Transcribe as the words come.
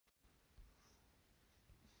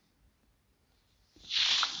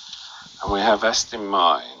we have Aston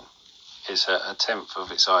Martin is at a tenth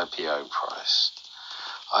of its IPO price.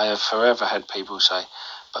 I have forever had people say,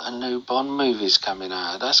 but a new Bond movie's coming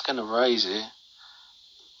out, that's going to raise it.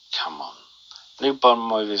 Come on. New Bond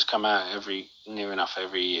movies come out near enough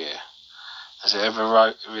every year. Has it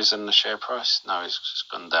ever risen the share price? No, it's just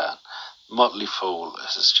gone down. Motley Fool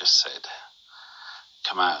has just said,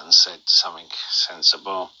 come out and said something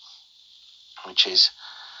sensible, which is,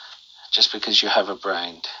 just because you have a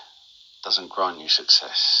brand doesn't grant you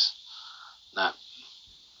success. No.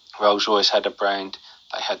 Rolls-Royce had a brand,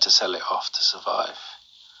 they had to sell it off to survive.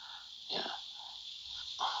 Yeah.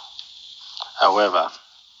 However,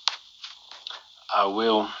 I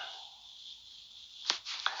will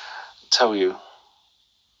tell you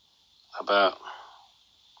about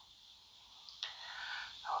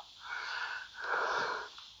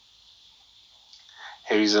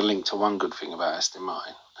here is a link to one good thing about Aston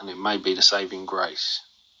Martin, and it may be the saving grace.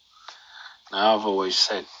 Now, I've always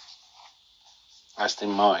said Aston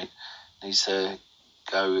Martin needs to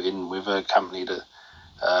go in with a company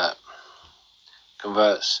that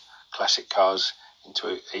converts classic cars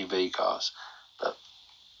into EV cars, but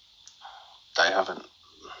they haven't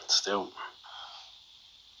still.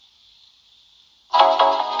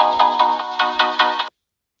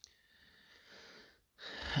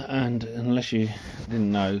 And unless you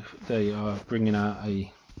didn't know, they are bringing out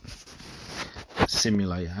a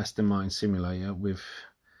simulator, Aston Martin simulator, with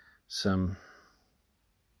some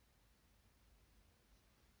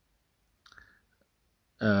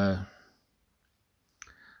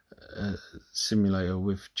simulator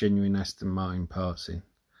with genuine Aston Martin parts in,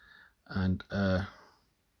 and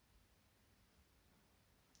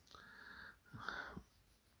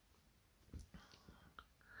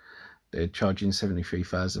they're charging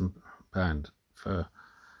 £73,000 for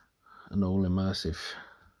an all immersive.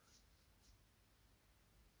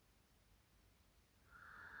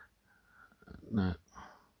 No.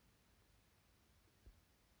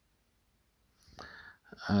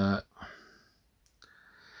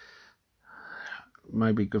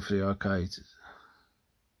 Maybe good for the arcades,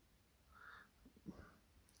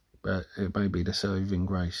 but it may be the saving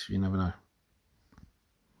grace, you never know.